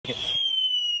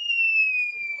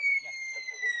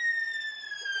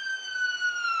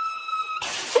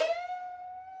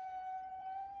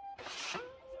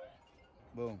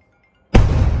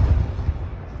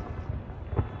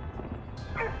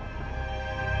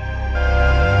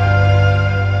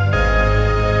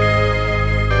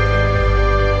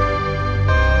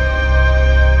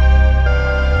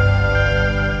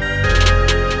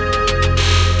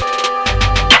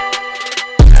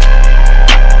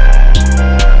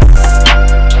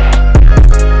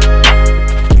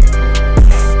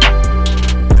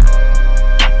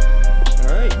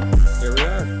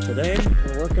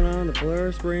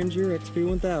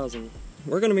XP1000.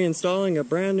 We're going to be installing a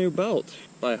brand new belt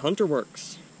by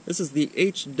Hunterworks. This is the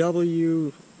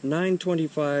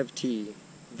HW-925T.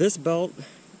 This belt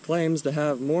claims to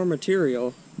have more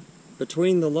material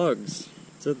between the lugs.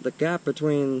 So the gap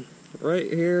between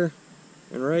right here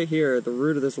and right here, at the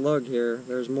root of this lug here,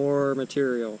 there's more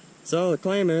material. So the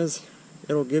claim is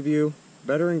it'll give you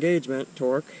better engagement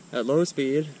torque at low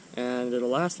speed and it'll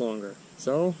last longer.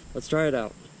 So let's try it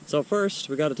out. So first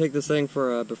we got to take this thing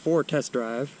for a before test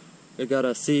drive. We got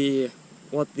to see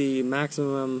what the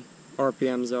maximum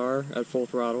RPMs are at full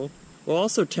throttle. We'll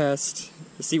also test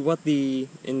to see what the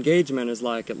engagement is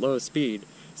like at low speed.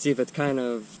 See if it's kind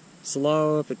of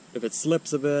slow, if it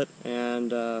slips a bit,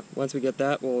 and once we get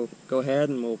that, we'll go ahead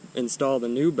and we'll install the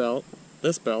new belt,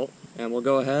 this belt, and we'll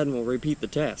go ahead and we'll repeat the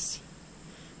test.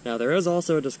 Now there is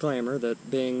also a disclaimer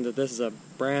that being that this is a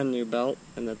brand new belt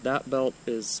and that belt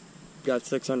is got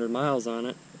 600 miles on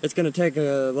it, it's going to take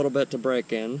a little bit to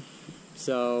break in.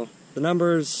 So the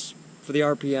numbers for the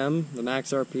RPM, the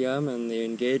max RPM, and the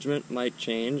engagement might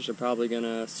change. They're probably going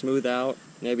to smooth out.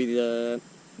 Maybe the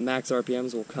max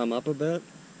RPMs will come up a bit.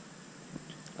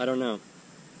 I don't know.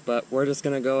 But we're just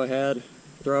going to go ahead,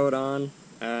 throw it on,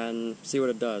 and see what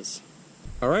it does.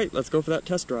 Alright, let's go for that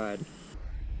test ride.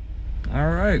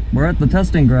 Alright, we're at the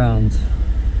testing grounds.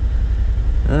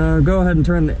 Go ahead and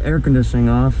turn the air conditioning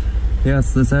off.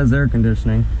 Yes, this has air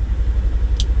conditioning,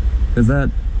 because that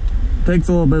takes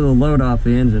a little bit of the load off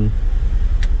the engine.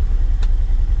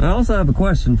 I also have a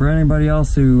question for anybody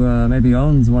else who maybe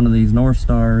owns one of these North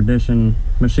Star Edition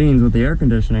machines with the air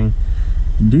conditioning.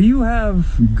 Do you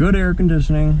have good air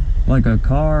conditioning, like a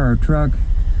car or truck?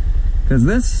 Because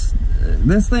this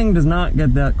thing does not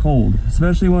get that cold,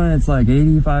 especially when it's like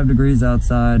 85 degrees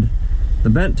outside. The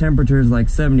vent temperature is like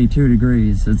 72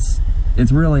 degrees.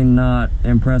 It's really not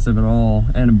impressive at all,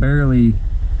 and it barely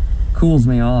cools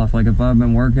me off. Like if I've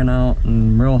been working out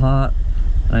and real hot,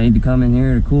 I need to come in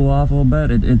here to cool off a little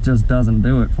bit, it just doesn't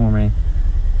do it for me.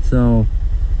 So,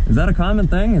 is that a common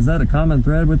thing? Is that a common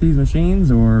thread with these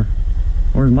machines, or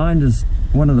is mine just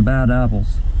one of the bad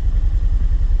apples?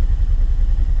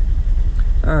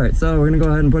 Alright, so we're going to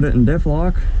go ahead and put it in diff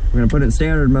lock. We're going to put it in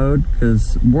standard mode,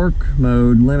 because work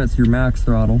mode limits your max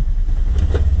throttle.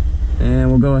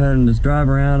 And we'll go ahead and just drive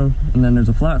around, and then there's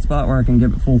a flat spot where I can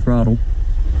give it full throttle.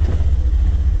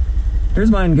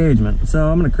 Here's my engagement, so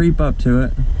I'm going to creep up to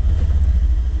it.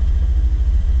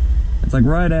 It's like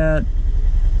right at,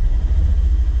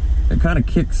 it kind of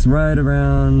kicks right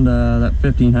around that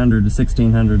 1500 to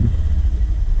 1600.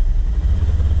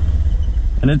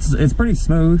 And it's pretty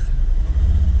smooth.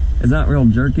 It's not real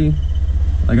jerky.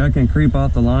 Like I can creep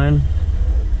off the line.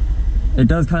 It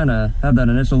does kind of have that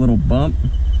initial little bump,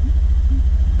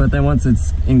 but then once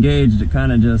it's engaged, it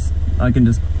kind of just, I can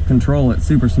just control it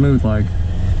super smooth like.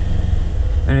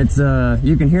 And it's,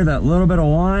 you can hear that little bit of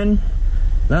whine.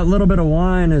 That little bit of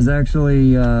whine is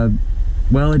actually,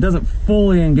 well, it doesn't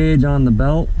fully engage on the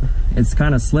belt. It's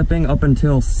kind of slipping up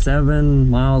until 7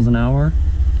 miles an hour.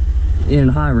 In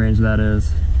high range, that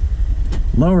is.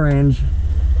 Low range,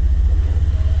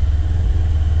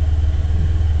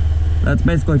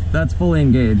 that's fully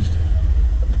engaged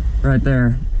right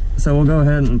there. So we'll go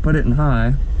ahead and put it in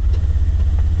high.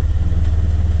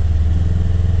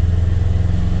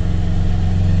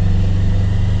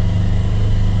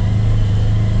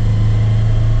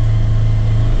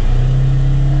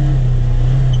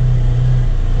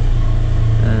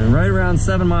 And right around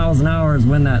 7 miles an hour is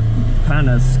when that kind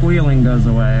of squealing goes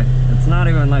away. It's not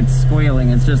even like squealing,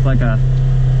 it's just like a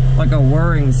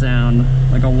whirring sound,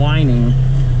 like a whining.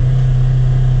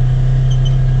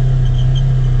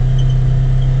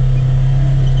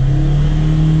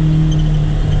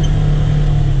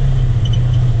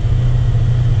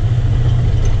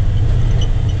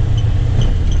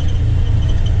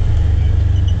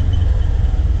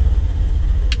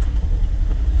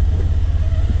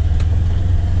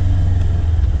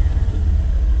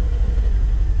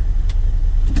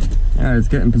 Alright, let's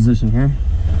get in position here.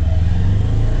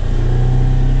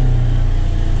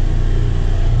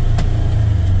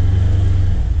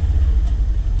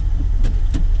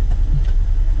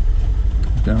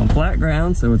 Got on flat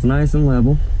ground, so it's nice and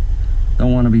level.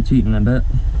 Don't want to be cheating a bit.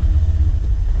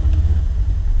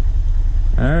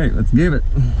 Alright, let's give it.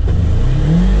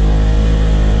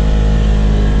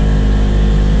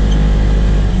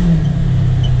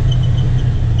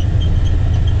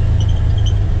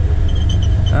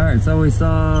 Alright, so we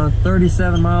saw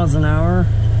 37 miles an hour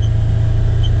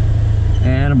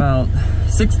and about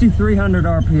 6,300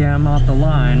 RPM off the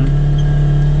line.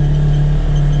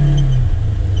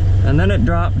 And then it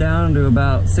dropped down to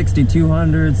about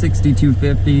 6,200,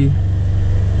 6,250.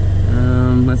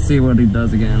 Let's see what he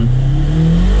does again.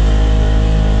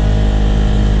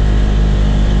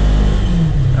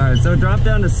 Alright, so it dropped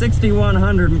down to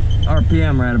 6,100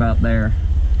 RPM right about there.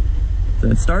 So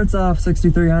it starts off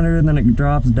 6,300 and then it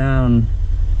drops down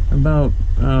about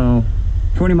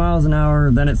 20 miles an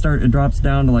hour, then it drops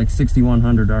down to like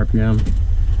 6,100 RPM.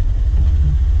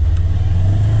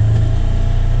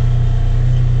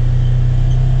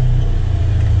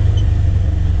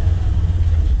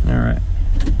 Alright.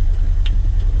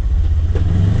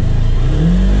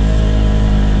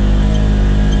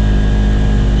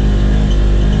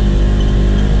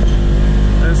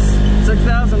 There's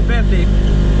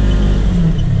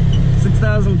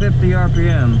 6,050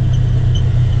 RPM.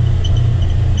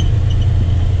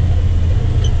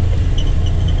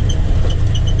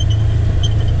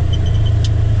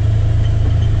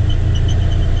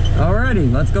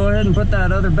 Alrighty, let's go ahead and put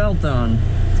that other belt on.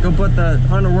 Let's go put the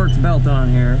Hunterworks belt on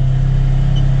here.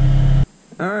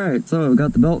 Alright, so I've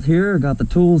got the belt here, got the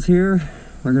tools here.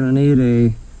 We're gonna need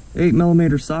a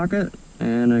 8mm socket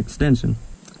and an extension.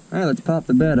 Alright, let's pop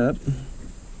the bed up.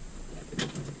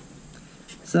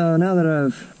 So now that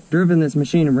I've driven this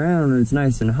machine around and it's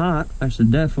nice and hot, I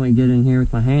should definitely get in here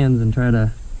with my hands and try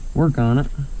to work on it.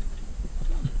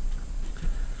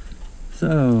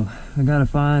 So, I gotta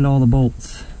find all the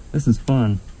bolts. This is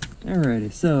fun.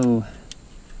 Alrighty, so,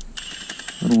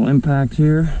 little impact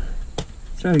here.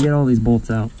 Let's try to get all these bolts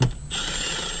out.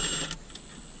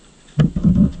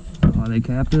 Are they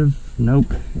captive?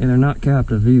 Nope, and they're not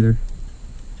captive either.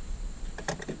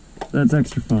 That's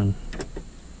extra fun.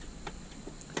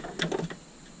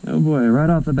 Oh boy, right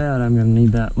off the bat I'm gonna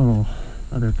need that little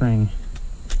other thing.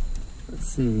 Let's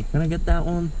see, can I get that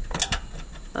one?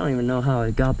 I don't even know how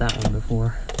I got that one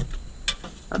before.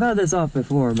 I've had this off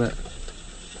before, but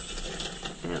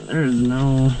man, there's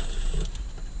no...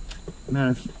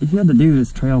 Man, if you had to do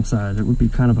this trail size, it would be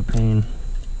kind of a pain.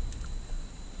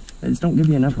 They just don't give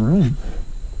you enough room.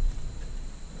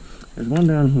 There's one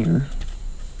down here.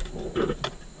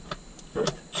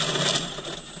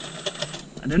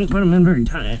 I didn't put them in very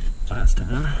tight last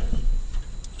time.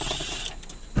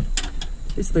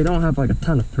 At least they don't have like a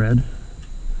ton of thread.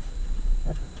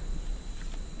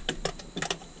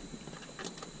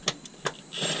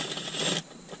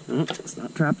 Oh, let's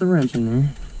not trap the wrench in there.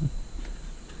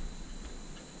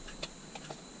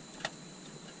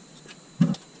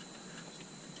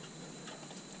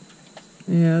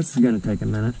 Yeah, this is gonna take a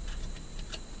minute.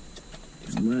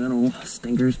 These little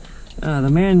stinkers. The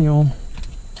manual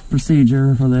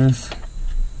procedure for this,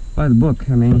 by the book,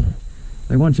 I mean,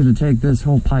 they want you to take this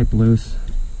whole pipe loose.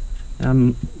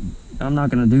 I'm not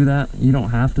gonna do that. You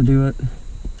don't have to do it.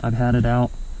 I've had it out,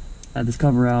 had this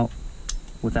cover out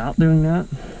without doing that,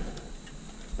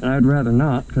 and I'd rather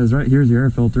not, because right here's your air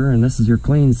filter and this is your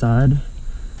clean side.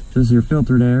 This is your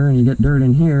filtered air, and you get dirt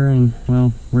in here and,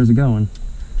 well, where's it going?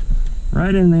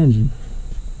 Right in the engine.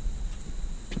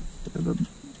 Have a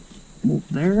bolt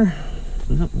there.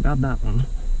 Nope, got that one.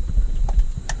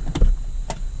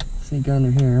 Sneak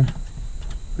under here.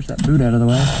 Push that boot out of the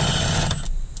way.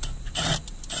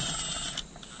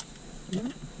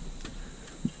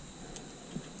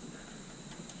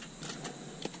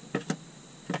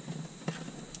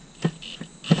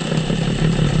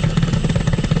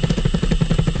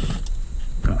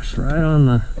 Gosh, right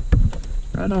on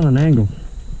an angle.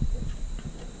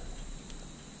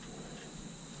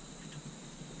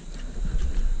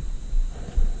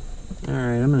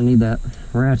 Alright, I'm gonna need that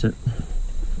ratchet.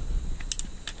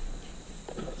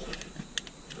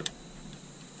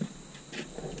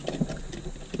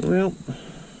 Well,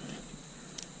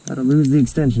 gotta lose the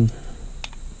extension.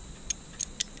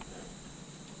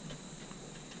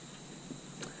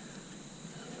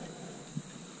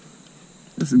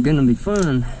 This is gonna be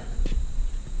fun.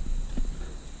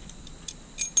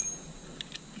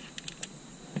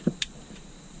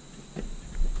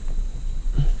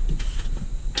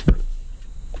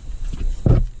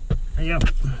 Yep.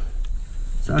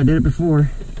 So I did it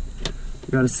before.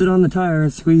 You gotta sit on the tire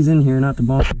and squeeze in here not to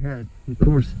bonk your head. Of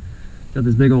course, got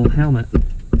this big old helmet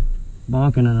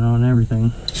bonking it on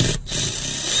everything.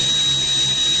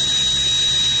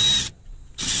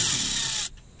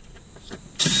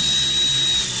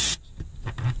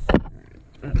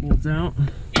 That bolt's out.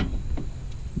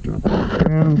 Drop it on the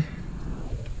ground.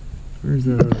 Where's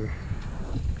the other?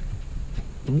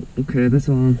 Oh, okay, this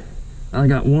one. I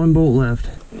got one bolt left.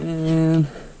 And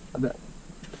I've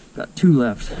got two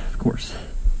left, of course.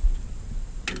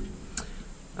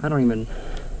 I don't even...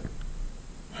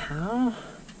 How?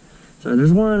 So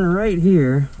there's one right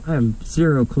here. I have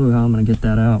zero clue how I'm gonna get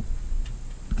that out.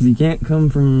 Because you can't come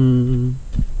from...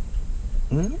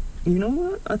 Well, You know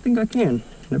what? I think I can.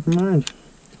 Never mind.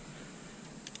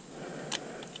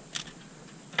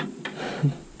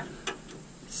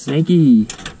 Snaky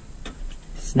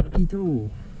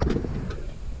tool.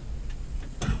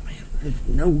 Oh man, there's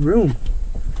no room.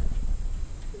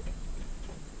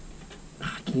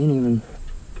 I can't even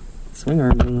swing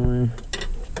arm anywhere.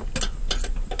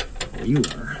 There you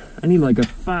are. I need like a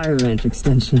 5-inch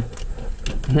extension,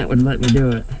 and that would let me do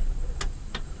it.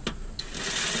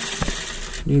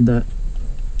 Need that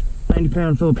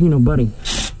 90-pound Filipino buddy.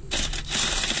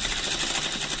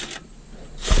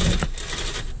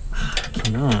 I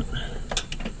cannot.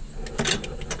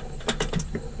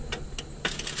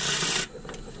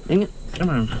 Dang it, come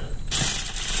on.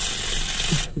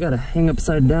 You gotta hang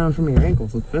upside down from your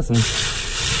ankles with this one.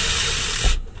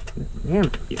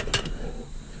 Damn it.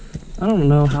 I don't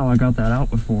know how I got that out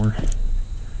before.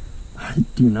 I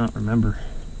do not remember.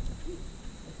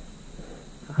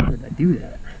 How did I do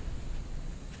that?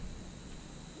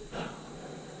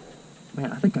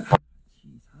 Man, I think I...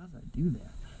 Jeez, how did I do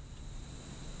that?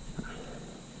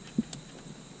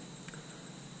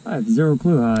 I have zero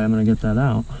clue how I'm gonna get that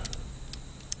out.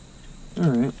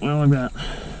 Alright, well I've got...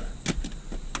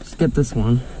 Just get this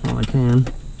one while I can.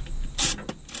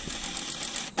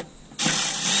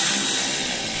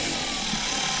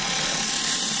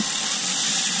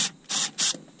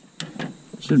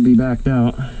 Should be backed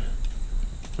out.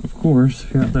 Of course,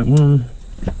 got that one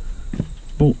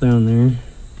bolt down there.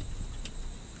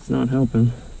 It's not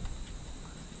helping.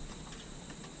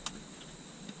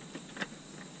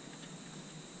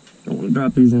 Don't want to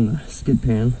drop these in the skid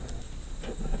pan.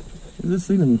 Is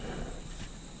this even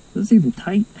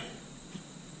tight?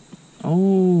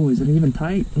 Oh, is it even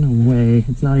tight? No way,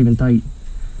 it's not even tight.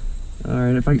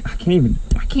 Alright, if I can't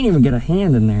even get a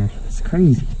hand in there. It's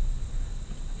crazy.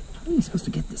 How are you supposed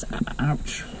to get this out?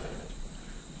 Ouch.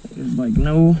 There's like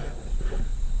no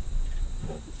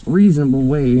reasonable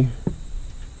way.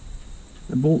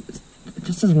 The bolt, it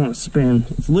just doesn't want to spin.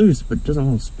 It's loose, but it doesn't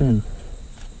want to spin.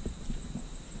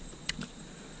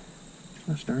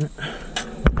 Gosh darn it.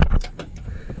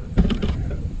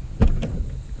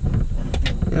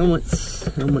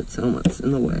 Helmets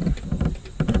in the way.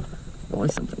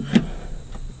 Always something.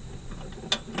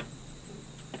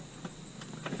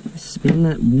 Spin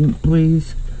that bolt,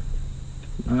 please.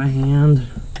 My hand.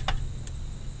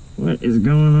 What is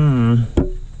going on?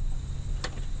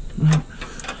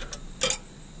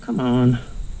 Come on.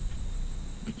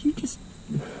 Could you just...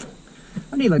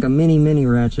 I need like a mini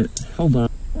ratchet. Hold on.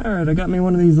 Alright, I got me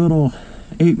one of these little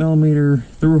 8mm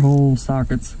through-hole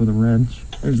sockets with a wrench.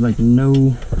 There's like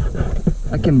no...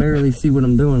 I can barely see what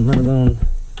I'm doing, let alone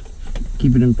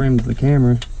keep it in frame of the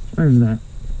camera. Where's that?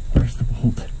 Where's the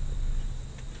bolt?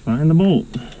 Find the bolt.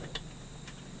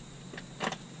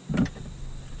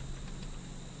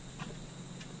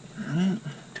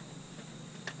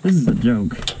 This is a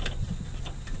joke.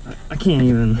 I can't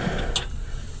even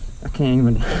I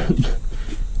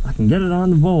can get it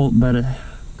on the bolt, but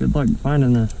good luck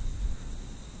finding a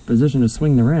position to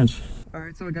swing the wrench.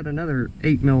 Alright, so I got another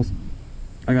 8mm.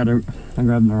 I grabbed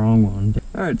the wrong one.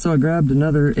 Alright, so I grabbed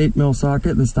another 8mm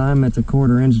socket. This time it's a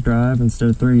 1/4-inch drive instead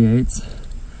of 3/8.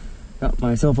 Got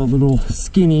myself a little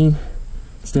skinny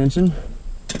extension.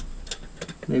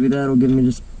 Maybe that'll give me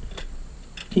just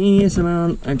teeniest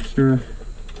amount extra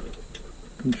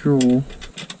control.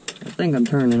 I think I'm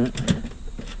turning it.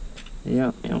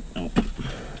 Yep.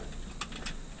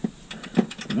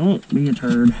 Don't be a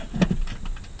turd.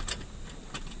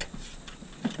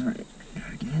 Alright,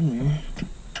 gotta get in there.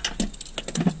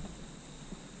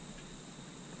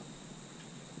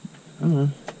 Come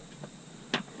on.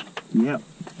 Yep.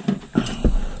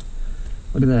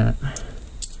 Look at that.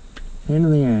 Pain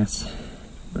in the ass.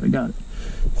 But I got it.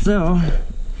 So,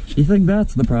 you think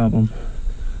that's the problem?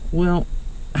 Well,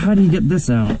 how do you get this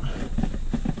out?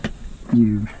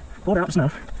 You pull it out just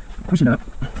enough, push it up.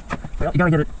 Well, you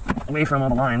gotta get it away from all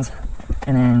the lines.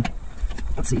 And then,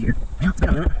 let's see here. Well, it's been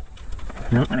a minute.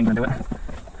 No, that ain't gonna do it. I'm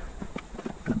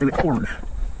gonna do it forward.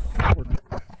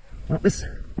 Well, this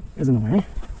is in the way.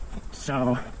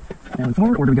 So, now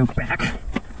forward, or do we go back?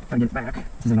 Gotta get it back.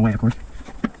 This is in the way, of course.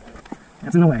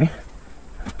 That's in the way.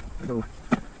 Go.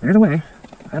 There's a way.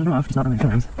 I had it off, just not that many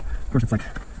times. Of course, it's like,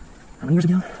 how many years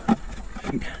ago?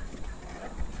 Shoot.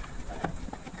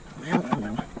 Well.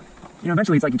 You know,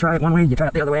 eventually it's like you try it one way, you try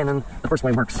it the other way, and then the first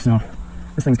way works. So,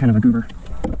 this thing's kind of a goober.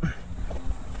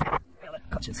 Yeah, that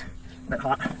clutch is that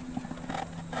hot.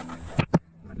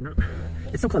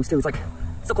 It's so close, too. It's like,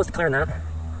 so close to clearing that.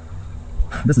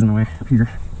 This is in the way, up here.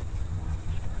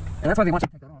 And that's why they want you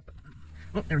to take that off.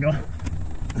 Oh, there we go. Is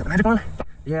that the magic one?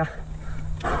 Yeah.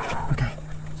 Okay.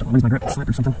 So, I'll lose my grip, slip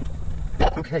or something.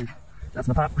 Okay, that's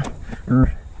the top.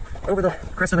 We're over the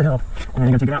crest of the hill. And then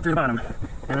you're gonna take it out through the bottom.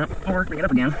 And up, or bring it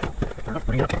up again.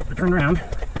 Bring it up, turn around.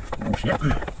 Oh shit.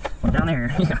 Put it down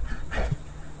there. Yeah.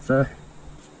 So,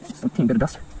 just a teeny bit of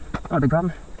dust. Not a big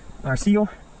problem. Our seal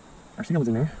was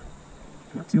in there.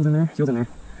 Seal's in there.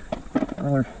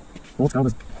 All our bolts got all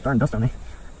this darn dust on me.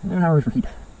 And how are we for heat?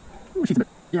 Ooh, she's a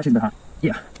bit hot.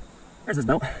 Yeah. There's this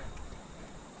belt.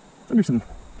 It's under some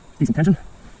decent tension.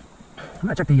 I'm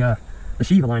gonna check the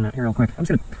sheave alignment here real quick. I'm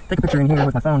just gonna take a picture in here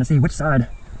with my phone to see which side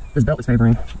this belt is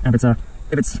favoring. And if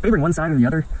it's favoring one side or the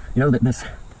other, you know that this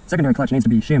secondary clutch needs to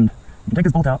be shimmed. You can take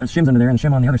this bolt out, there's shims under there, and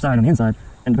shim on the other side on the inside.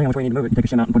 And depending on which way you need to move it, you take a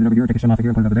shim out and put it over here, take a shim off of here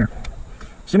and put it over there.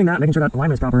 Shimming that, making sure that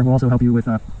alignment is proper, will also help you with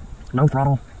no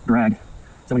throttle drag. So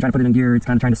when you try to put it in gear, it's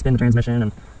kind of trying to spin the transmission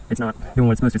and it's not doing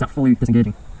what it's supposed to. It's not fully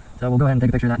disengaging. So we'll go ahead and take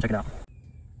a picture of that and check it out.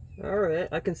 Alright,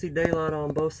 I can see daylight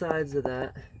on both sides of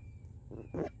that.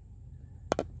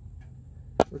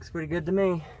 Looks pretty good to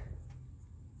me.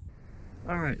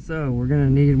 Alright, so we're going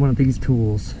to need one of these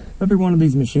tools. Every one of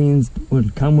these machines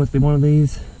would come with one of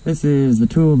these. This is the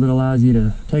tool that allows you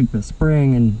to take the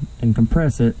spring and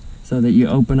compress it so that you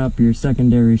open up your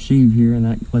secondary sheave here, and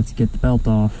that lets you get the belt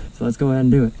off. So let's go ahead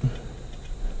and do it.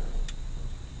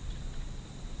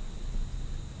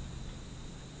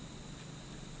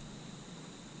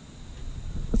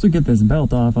 Once we get this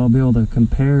belt off, I'll be able to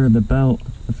compare the belt,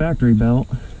 the factory belt,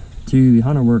 to the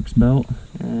Hunterworks belt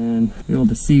and be able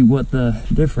to see what the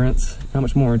difference, how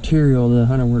much more material the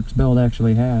Hunterworks belt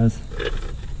actually has.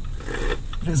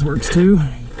 This works too.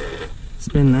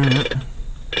 Spin that.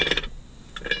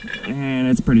 And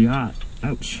it's pretty hot.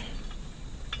 Ouch.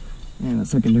 And the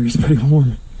secondary is pretty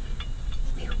warm.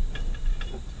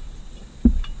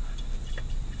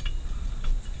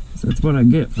 So that's what I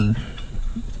get for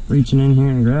reaching in here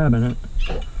and grabbing it.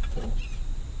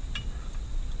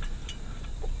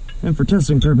 And for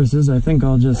testing purposes, I think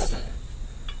I'll just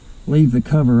leave the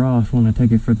cover off when I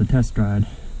take it for the test ride.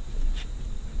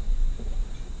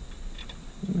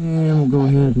 And we'll go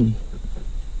ahead and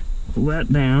pull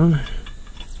that down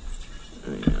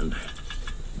and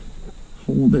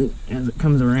hold it as it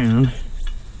comes around.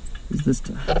 Use this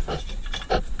to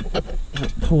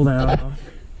pull that off.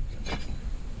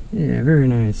 Yeah, very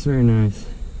nice, very nice.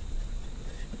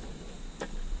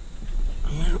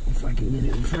 If I can get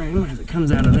it in frame as it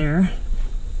comes out of there.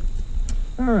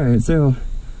 Alright, so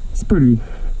it's pretty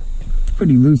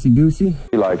loosey-goosey.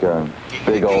 Like a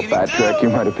big old fat trick you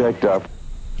might have picked up.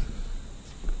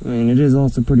 I mean, it is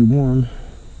also pretty warm.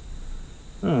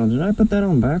 Oh, did I put that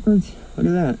on backwards? Look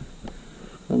at that.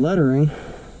 The lettering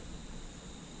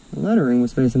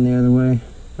was facing the other way.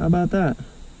 How about that?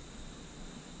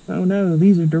 Oh no,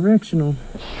 these are directional.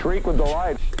 Shriek with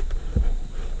delight.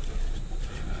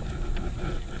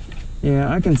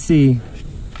 Yeah, I can see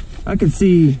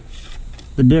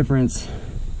the difference.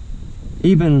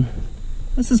 Even,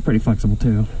 this is pretty flexible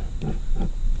too.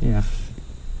 Yeah.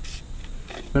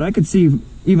 But I could see,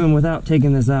 even without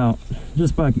taking this out,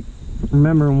 just by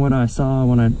remembering what I saw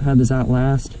when I had this out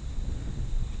last,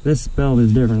 this belt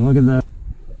is different. Look at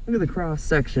the cross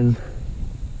section.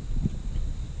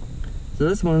 So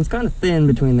this one's kind of thin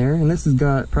between there, and this has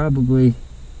got probably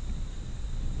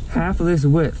half of this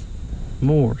width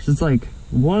more. So it's like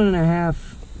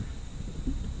 1.5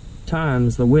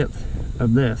 times the width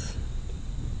of this.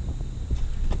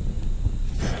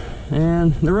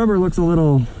 And the rubber looks a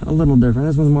little different.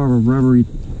 This one's more of a rubbery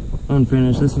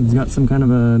unfinished. This one's got some kind of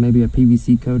maybe a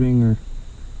PVC coating or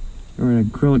an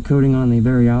acrylic coating on the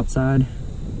very outside.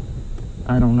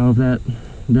 I don't know if that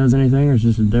does anything or it's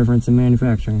just a difference in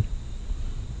manufacturing.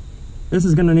 This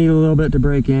is going to need a little bit to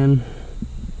break in,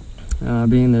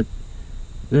 being that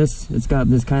it's got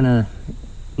this kind of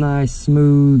nice,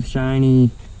 smooth,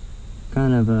 shiny,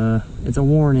 kind of it's a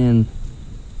worn-in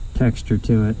texture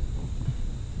to it.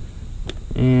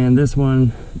 And this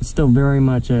one is still very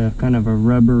much a kind of a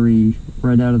rubbery,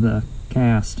 right out of the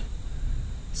cast.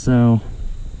 So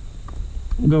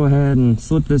we'll go ahead and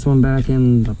slip this one back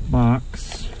in the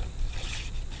box.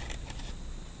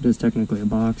 It is technically a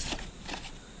box.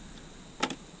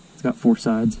 It's got 4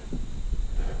 sides.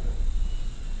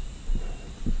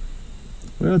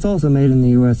 Well, it's also made in the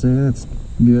USA. That's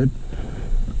good.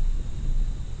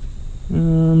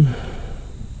 Alrighty,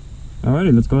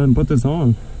 let's go ahead and put this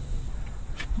on.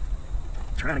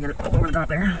 Trying to get it over the top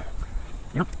there.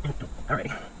 Yep.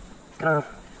 Alright. It's gonna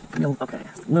feel okay.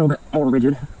 It's a little bit more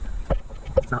rigid.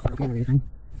 It's not broken or anything.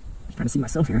 Just trying to see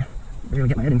myself here. Maybe I'll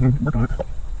get my head in here and work on it.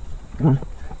 Come on.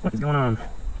 What is going on?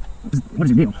 What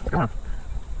is your deal? Come on.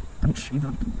 Don't shave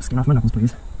the skin off my knuckles,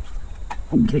 please.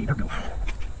 Okay, there we go.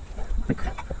 I think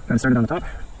try to start it on the top.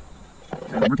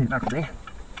 Rotate it backwards, eh?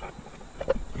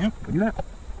 Yep, can we do that?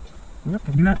 Yep,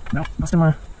 can we do that? No, busting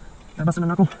my... Did I bust in a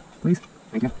knuckle? Please?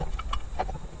 Thank you.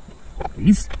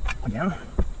 Please? Again.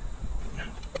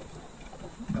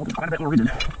 Belt is quite a bit more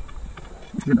rigid.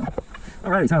 It's good though.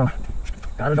 Alrighty, so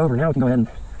got it over. Now we can go ahead and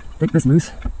take this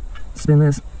loose, spin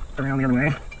this around the other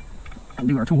way, and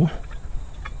do our tool.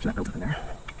 Push that belt up in there.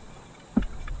 Okay.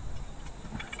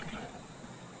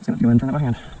 Just gonna go ahead and turn it by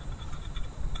hand.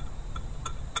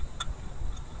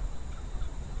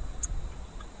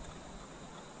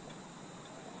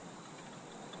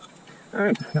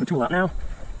 Alright, got the tool out now.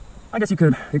 I guess you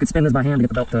could spin this by hand to get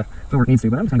the belt to go where it needs to,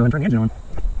 but I'm just gonna go ahead and turn the engine on.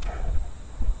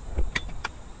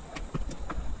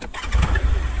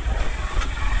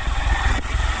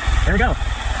 There we go. Look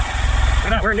at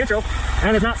that, we're in neutral,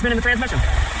 and it's not spinning the transmission.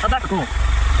 How's that for cool?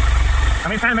 I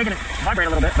mean, it's kind of making it vibrate a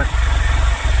little bit, but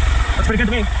that's pretty good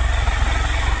to me.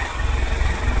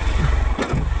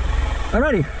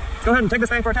 Alrighty, let's go ahead and take this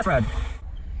thing for a test ride.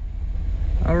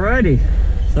 Alrighty,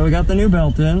 so we got the new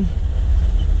belt in.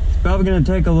 It's probably going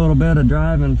to take a little bit of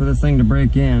driving for this thing to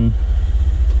break in.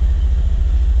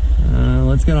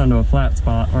 Let's get onto a flat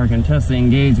spot where I can test the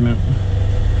engagement.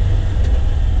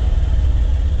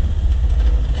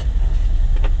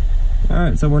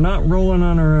 Alright, so we're not rolling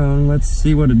on our own. Let's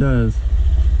see what it does.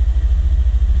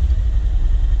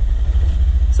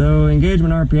 So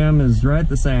engagement RPM is right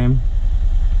the same.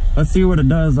 Let's see what it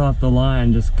does off the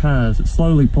line, just kind of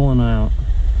slowly pulling out.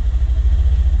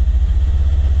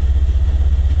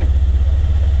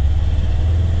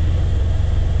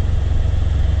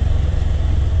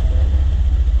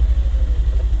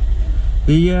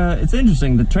 It's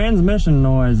interesting, the transmission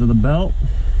noise of the belt,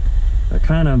 a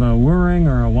kind of a whirring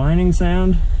or a whining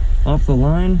sound off the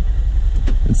line.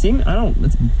 It's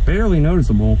barely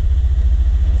noticeable.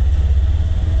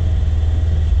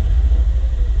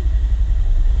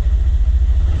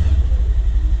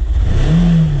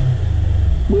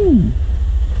 Woo!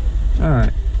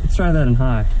 Alright, let's try that in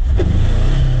high.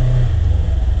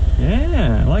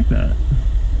 Yeah, I like that.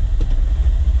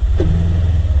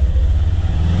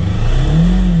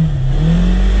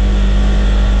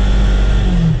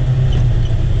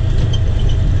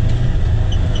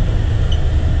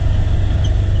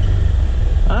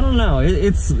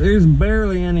 There's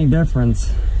barely any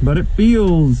difference, but it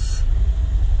feels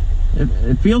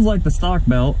like the stock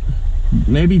belt,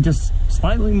 maybe just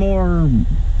slightly more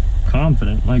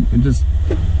confident, like it just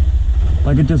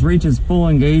reaches full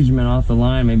engagement off the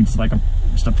line, maybe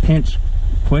just a pinch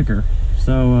quicker.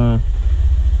 So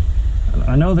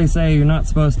I know they say you're not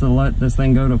supposed to let this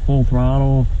thing go to full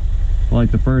throttle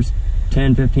like the first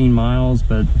 10-15 miles,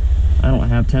 but I don't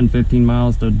have 10-15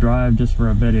 miles to drive just for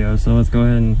a video, so let's go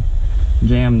ahead and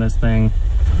jam this thing.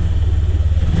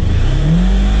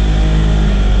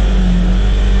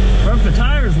 Broke the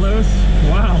tires loose.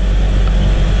 Wow.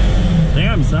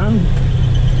 Damn, son.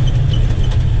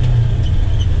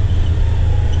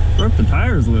 Broke the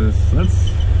tires loose.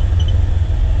 That's...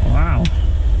 wow.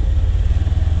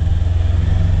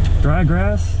 Dry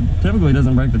grass typically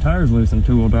doesn't break the tires loose in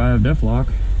two-wheel drive diff lock.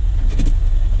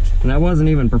 And that wasn't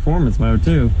even performance mode,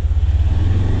 too.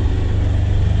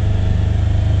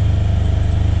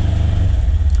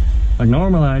 Like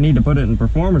normally I need to put it in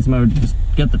performance mode to just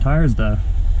get the tires to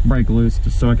break loose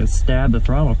just so I can stab the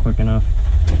throttle quick enough.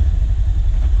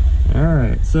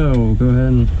 Alright, so go ahead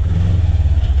and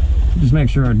just make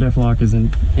sure our diff lock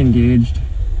isn't engaged.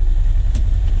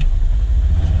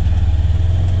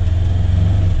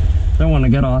 Don't want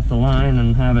to get off the line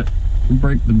and have it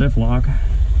break the diff lock.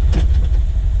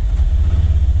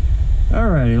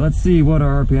 Alrighty, let's see what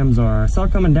our RPMs are. I saw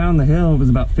coming down the hill it was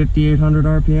about 5,800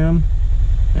 RPM.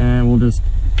 And we'll just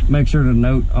make sure to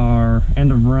note our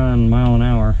end of run mile an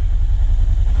hour.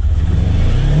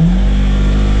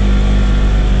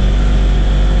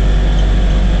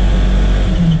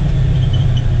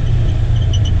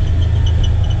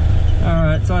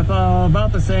 Alright, so I thought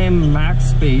about the same max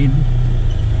speed,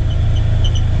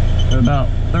 about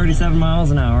 37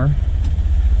 miles an hour.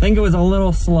 I think it was a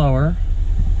little slower,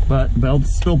 but the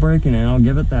belt's still breaking in, I'll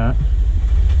give it that.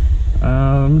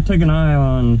 I'm gonna take an eye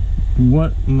on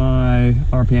what my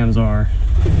RPMs are.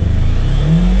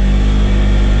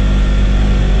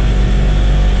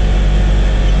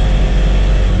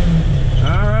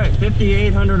 Alright,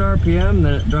 5,800 RPM,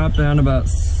 then it dropped down about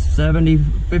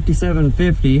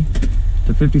 5750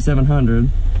 to 5,700.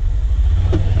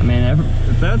 I mean, if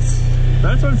that's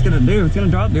what it's gonna do, it's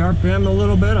gonna drop the RPM a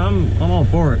little bit, I'm all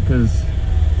for it, because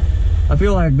I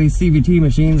feel like these CVT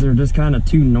machines are just kind of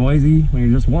too noisy. When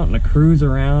you're just wanting to cruise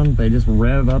around, they just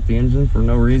rev up the engine for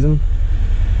no reason.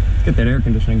 Let's get that air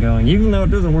conditioning going. Even though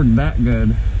it doesn't work that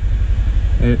good,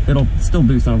 it'll still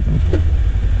do something.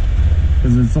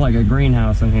 Because it's like a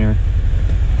greenhouse in here.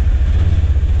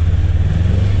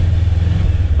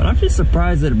 But I'm just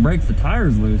surprised that it breaks the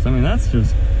tires loose. I mean,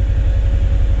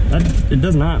 it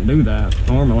does not do that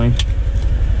normally.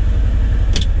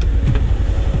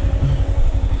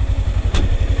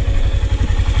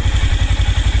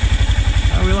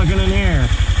 How are we looking in here?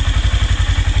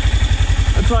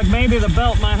 Looks like maybe the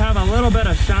belt might have a little bit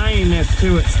of shininess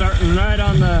to it, starting right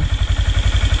on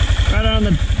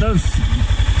those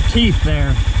teeth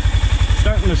there,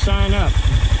 starting to shine up.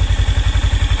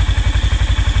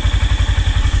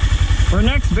 For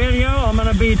next video, I'm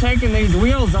going to be taking these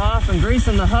wheels off and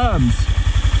greasing the hubs.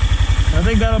 I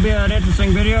think that'll be an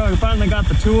interesting video. I finally got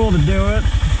the tool to do it.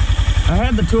 I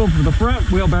had the tool for the front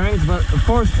wheel bearings, but of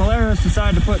course Polaris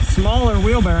decided to put smaller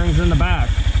wheel bearings in the back.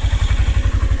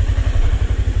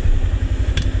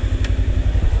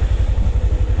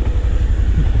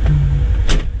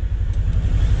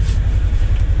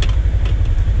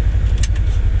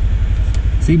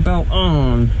 Seatbelt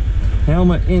on,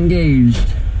 helmet engaged.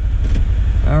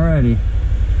 Alrighty,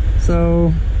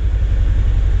 so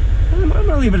I'm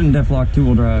gonna leave it in diff lock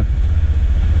two-wheel drive.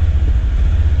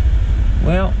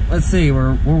 Well, let's see,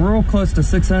 we're real close to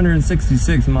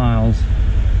 666 miles.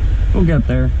 We'll get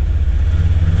there.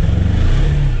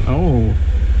 Oh,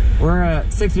 we're at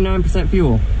 69%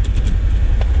 fuel.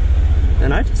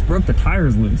 And I just broke the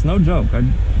tires loose, no joke.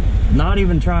 I'm not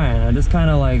even trying, I just kind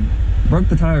of like broke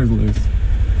the tires loose.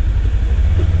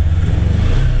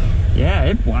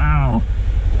 Yeah, wow.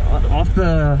 Off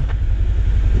the,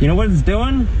 you know what it's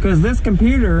doing? Because this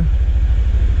computer's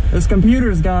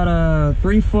got a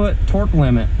 3-foot torque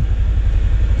limit,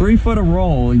 3 foot of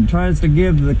roll. It tries to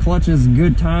give the clutches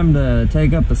good time to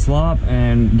take up the slop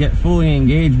and get fully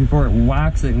engaged before it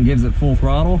whacks it and gives it full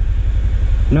throttle,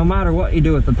 no matter what you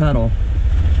do with the pedal.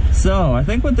 So I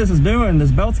think what this is doing,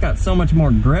 this belt's got so much more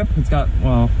grip. It's got,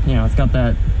 well, you know, it's got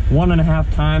that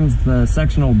 1.5 times the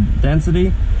sectional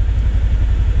density.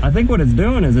 I think what it's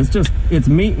doing is it's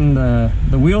meeting the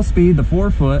wheel speed, the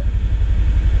 4-foot,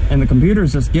 and the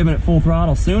computer's just giving it full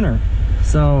throttle sooner.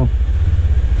 So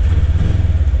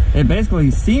it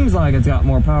basically seems like it's got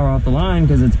more power off the line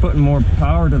because it's putting more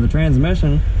power to the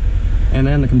transmission, and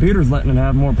then the computer's letting it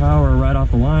have more power right off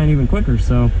the line even quicker.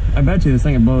 So I bet you this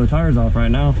thing would blow the tires off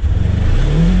right now.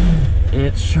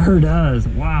 It sure does.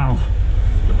 Wow.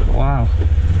 Wow.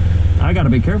 I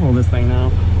gotta be careful with this thing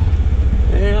now.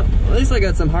 Yeah, at least I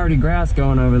got some hardy grass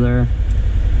going over there.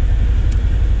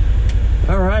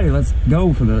 Alrighty, let's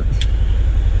go for the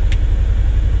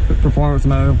performance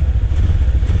mode.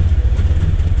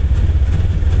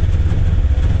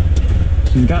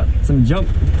 She's got some jump.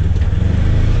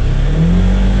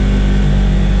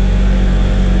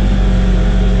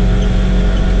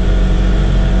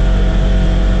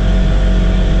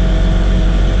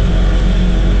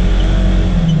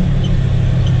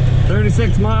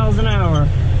 .36 miles an hour.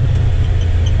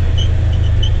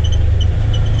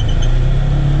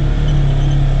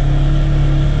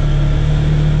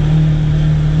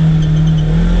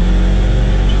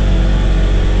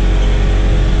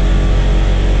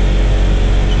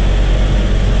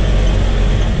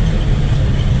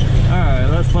 Alright,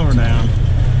 let's slow her down.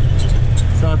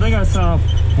 So I think I saw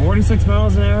 46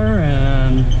 miles an hour,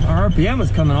 and our RPM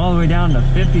is coming all the way down to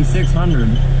 5,600.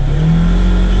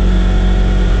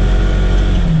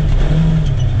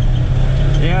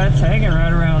 Yeah, it's hanging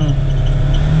right around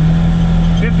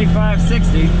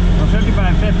 5560 or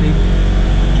 5550.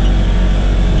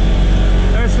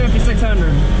 There's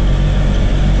 5600,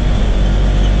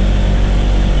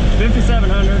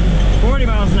 5700, 40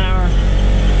 miles an hour.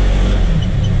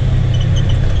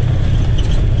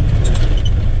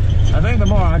 I think the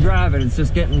more I drive it, it's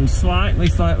just getting slightly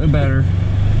better.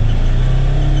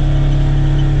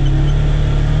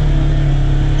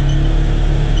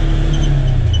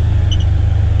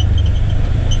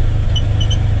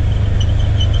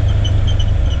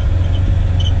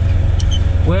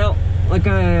 Well, like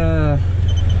I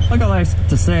like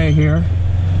to say here,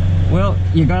 well,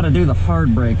 you got to do the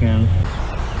hard braking.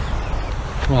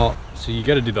 Well, so you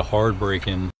got to do the hard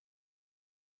braking.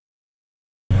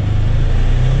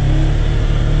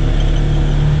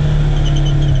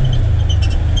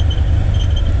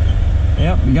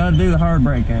 Yep, you got to do the hard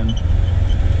braking.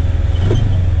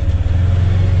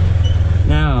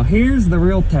 Now, here's the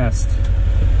real test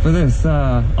for this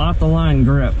off the line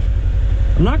grip.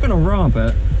 I'm not going to romp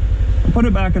it. I'll put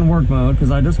it back in work mode because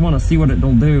I just want to see what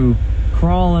it'll do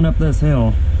crawling up this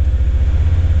hill.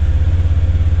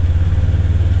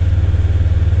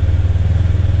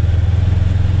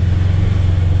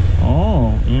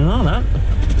 Oh, you know that.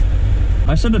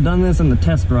 should have done this in the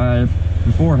test drive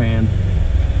beforehand.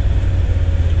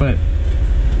 But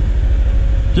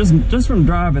just from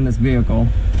driving this vehicle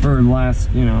for the last,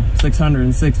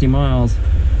 660 miles,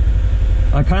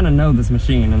 I kind of know this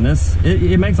machine, and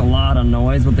it makes a lot of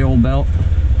noise with the old belt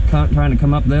trying to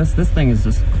come up this. This thing is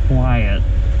just quiet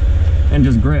and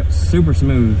just grips super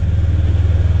smooth.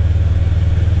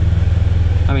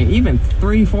 I mean, even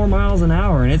 3-4 miles an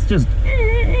hour, and it's just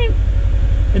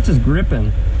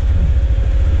gripping.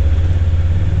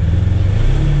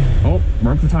 Oh,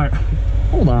 broke the tire.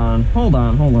 Hold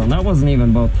on. That wasn't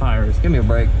even both tires. Give me a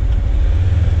break.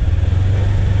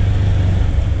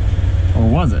 Or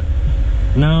was it?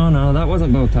 No, that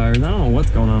wasn't both tires. I don't know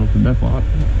what's going on with the diff lock.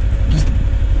 Just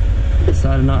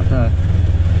decided not to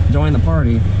join the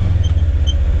party.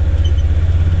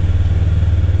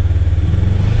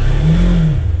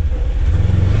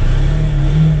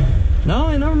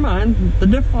 No, never mind. The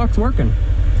diff lock's working.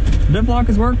 The diff lock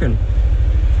is working.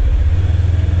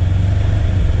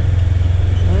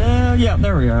 Yeah,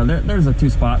 there we are. There's the 2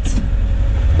 spots.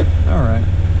 All right.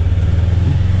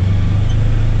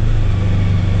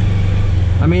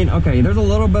 I mean, okay, there's a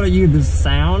little bit of the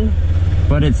sound,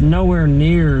 but it's nowhere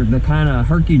near the kind of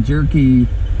herky-jerky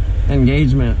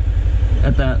engagement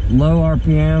at that low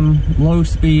RPM, low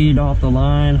speed off the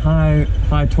line, high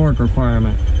torque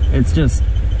requirement. It's just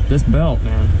this belt,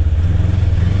 man.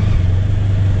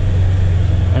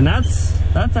 And that's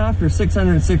after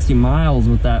 660 miles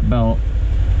with that belt.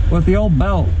 With the old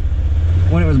belt,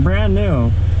 when it was brand new,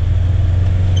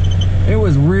 it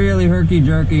was really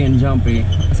herky-jerky and jumpy,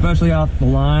 especially off the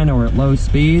line or at low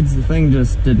speeds. The thing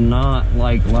just did not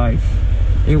like life.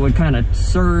 It would kind of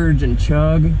surge and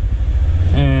chug,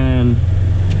 and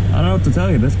I don't know what to tell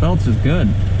you, this belt's just good.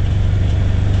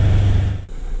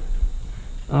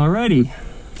 Alrighty,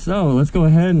 so let's go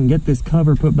ahead and get this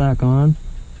cover put back on.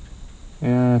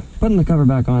 Putting the cover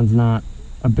back on is not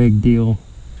a big deal,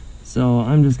 so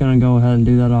I'm just gonna go ahead and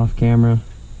do that off camera.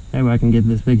 Maybe I can get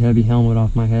this big heavy helmet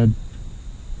off my head.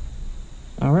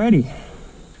 Alrighty.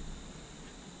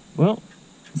 Well,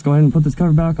 let's go ahead and put this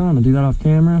cover back on and do that off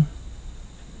camera,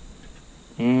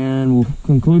 and we'll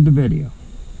conclude the video.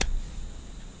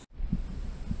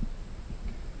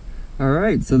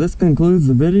 Alright, so this concludes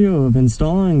the video of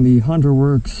installing the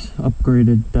Hunterworks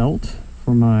upgraded belt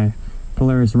for my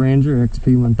Polaris Ranger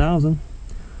XP1000.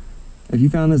 If you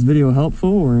found this video helpful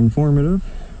or informative,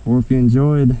 or if you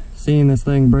enjoyed seeing this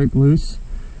thing break loose,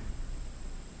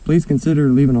 please consider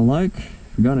leaving a like.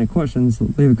 If you got any questions,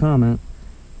 leave a comment.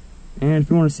 And if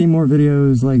you want to see more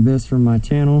videos like this from my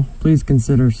channel, please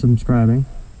consider subscribing.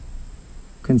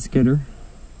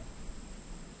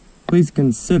 Please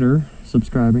consider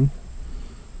subscribing.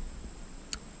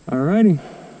 Alrighty.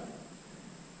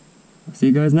 I'll see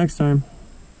you guys next time.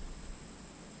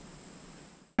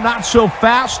 Not so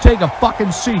fast. Take a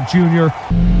fucking seat, Junior.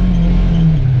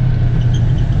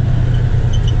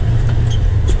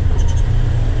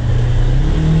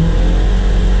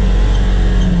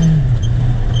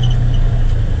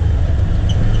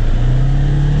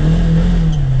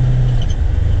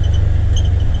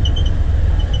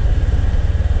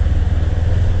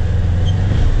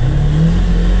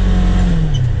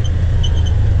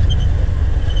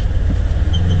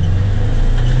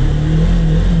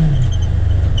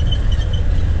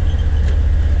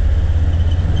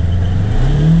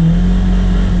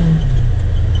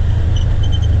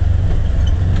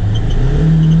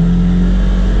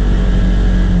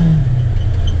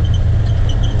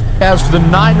 As for the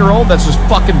 9-year-old, that's his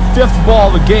fucking 5th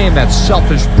ball of the game, that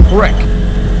selfish prick.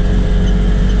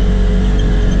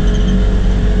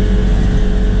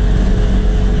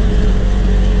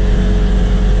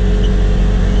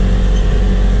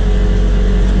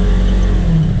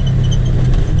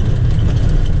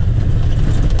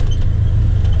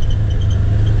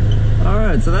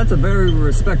 Alright, so that's a very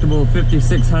respectable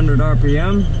 5,600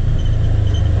 RPM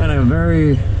and a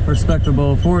very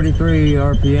respectable 43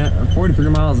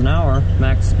 miles an hour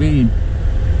max speed.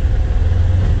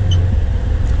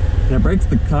 And it breaks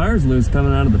the tires loose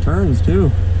coming out of the turns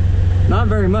too. Not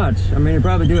very much. I mean, you'd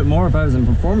probably do it more if I was in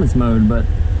performance mode, but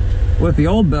with the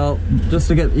old belt, just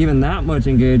to get even that much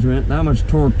engagement, that much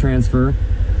torque transfer,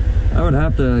 I would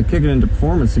have to kick it into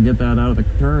performance to get that out of the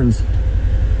turns.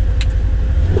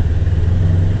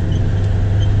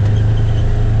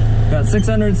 Got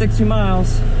 660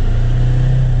 miles.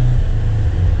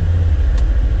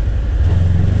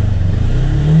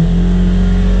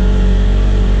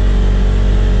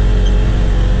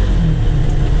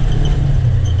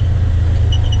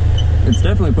 It's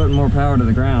definitely putting more power to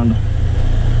the ground.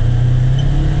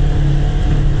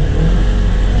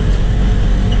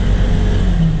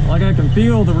 Like I can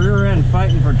feel the rear end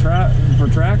fighting for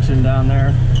traction down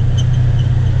there.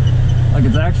 Like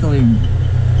it's actually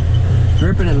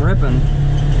dripping and ripping.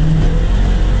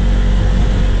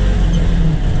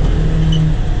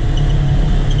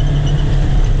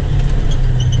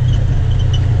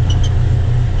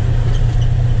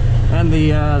 And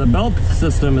the belt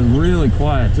system is really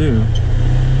quiet too.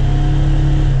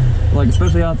 Like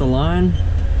especially out the line,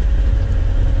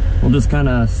 we'll just kind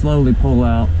of slowly pull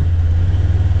out.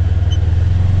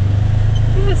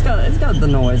 Yeah, it's got the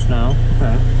noise now,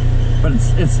 okay, but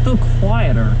it's still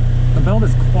quieter. The belt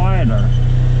is quieter.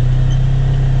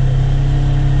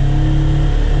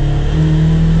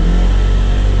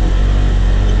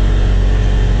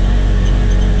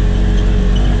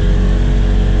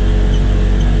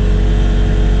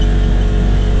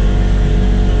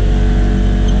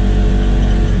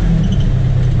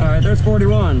 There's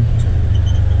 41.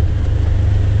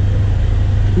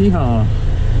 Yeehaw.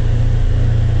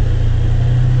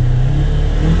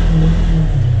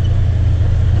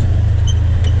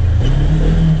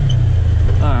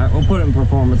 Alright, we'll put it in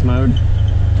performance mode.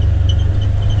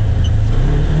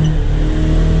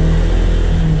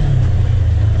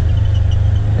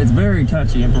 It's very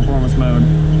touchy in performance mode.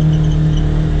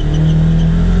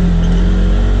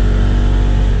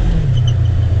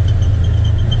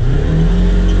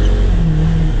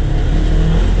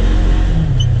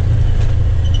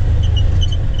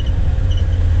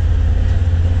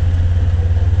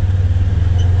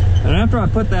 After I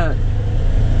put that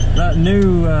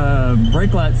new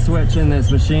brake light switch in this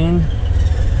machine,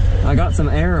 I got some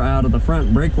air out of the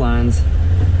front brake lines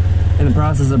in the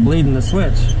process of bleeding the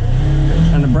switch.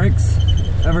 And the brakes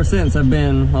ever since have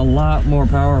been a lot more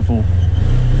powerful.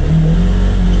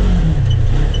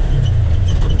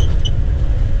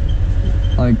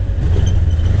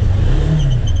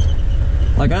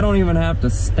 Like I don't even have to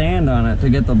stand on it to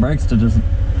get the brakes to just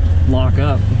lock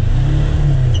up.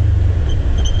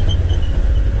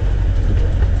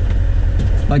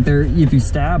 Like if you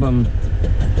stab them,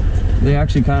 they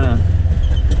actually kind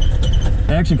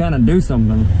of do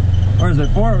something. Whereas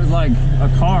before it was like a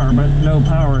car, but no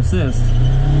power assist.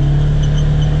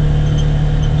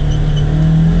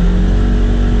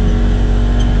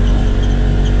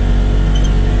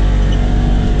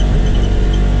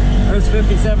 There's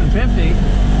 5750,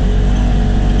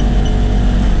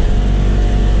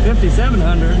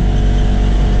 5700.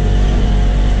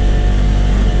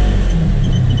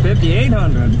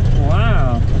 5800.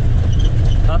 Wow.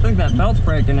 I think that belt's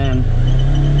breaking in.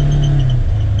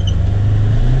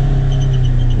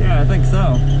 Yeah, I think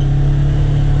so.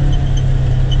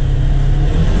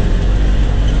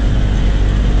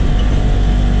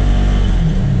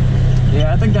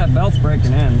 Yeah, I think that belt's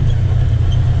breaking in.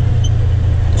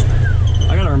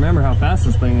 I gotta remember how fast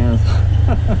this thing is.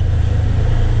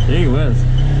 Gee whiz.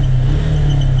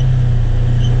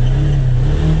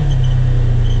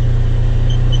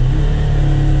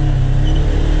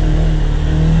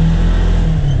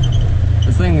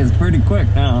 Thing is pretty quick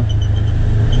now.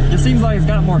 It seems like it's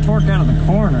got more torque out of the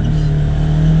corners,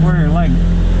 where like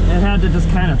it had to just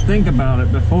kind of think about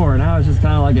it before. Now it's just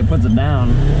kind of like it puts it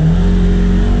down.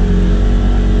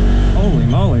 Holy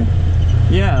moly.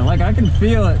 Yeah, like I can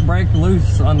feel it break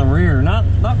loose on the rear. Not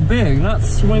big, not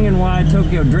swinging wide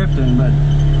Tokyo drifting, but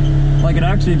like it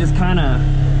actually just kind of,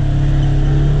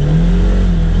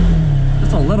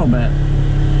 just a little bit.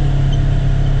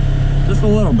 Just a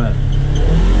little bit.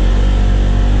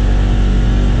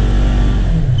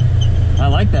 I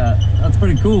like that. That's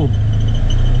pretty cool.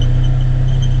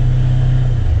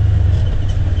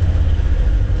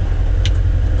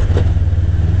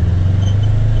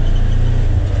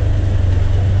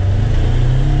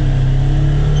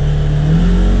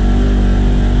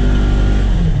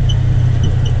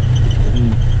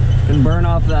 Can burn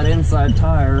off that inside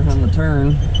tire on the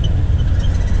turn.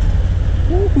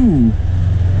 Woohoo!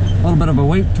 A little bit of a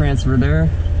weight transfer there.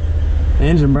 The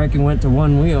engine braking went to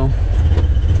one wheel.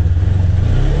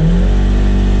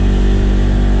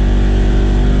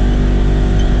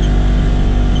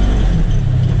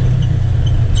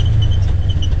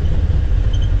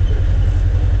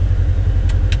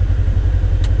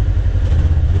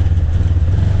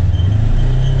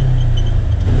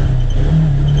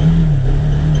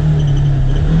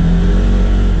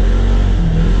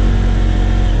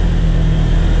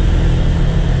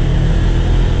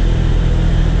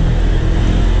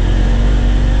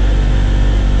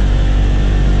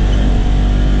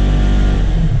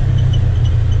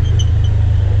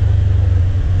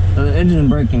 Engine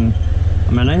braking.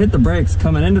 I mean, I hit the brakes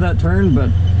coming into that turn, but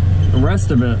the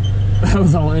rest of it, that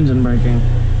was all engine braking.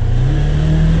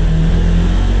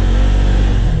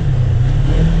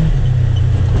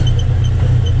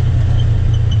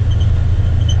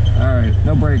 Alright,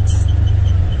 no brakes.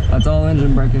 That's all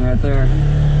engine braking right there.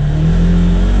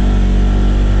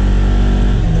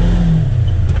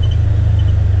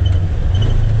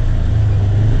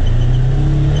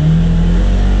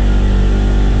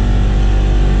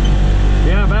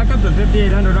 Yeah, back up to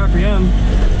 5,800 RPM.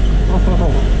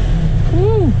 Oh,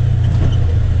 woo!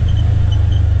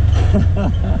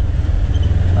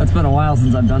 That's been a while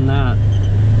since I've done that.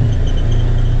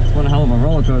 It's one hell of a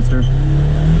roller coaster.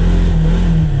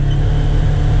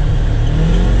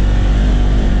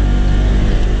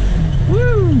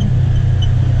 Woo!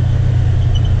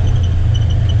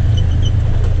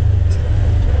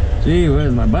 Gee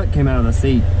whiz, my butt came out of the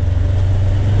seat.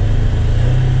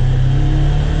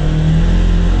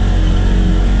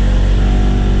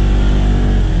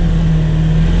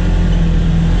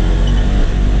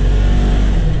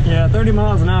 Yeah, 30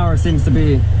 miles an hour seems to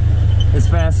be as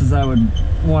fast as I would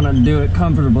want to do it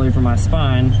comfortably for my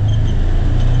spine.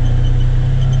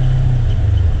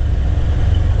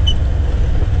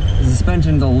 The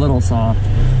suspension's a little soft.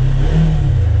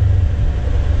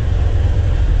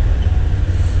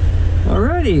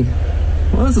 Alrighty,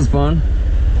 well this is fun.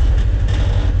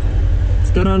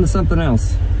 Let's get on to something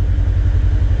else.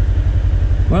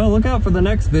 Well, look out for the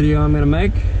next video I'm going to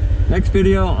make. Next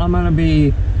video I'm going to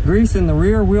be greasing the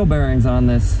rear wheel bearings on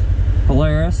this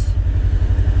Polaris,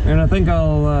 and I think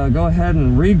I'll go ahead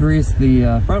and re-grease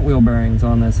the front wheel bearings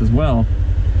on this as well.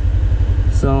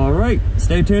 So alright,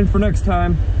 stay tuned for next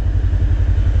time.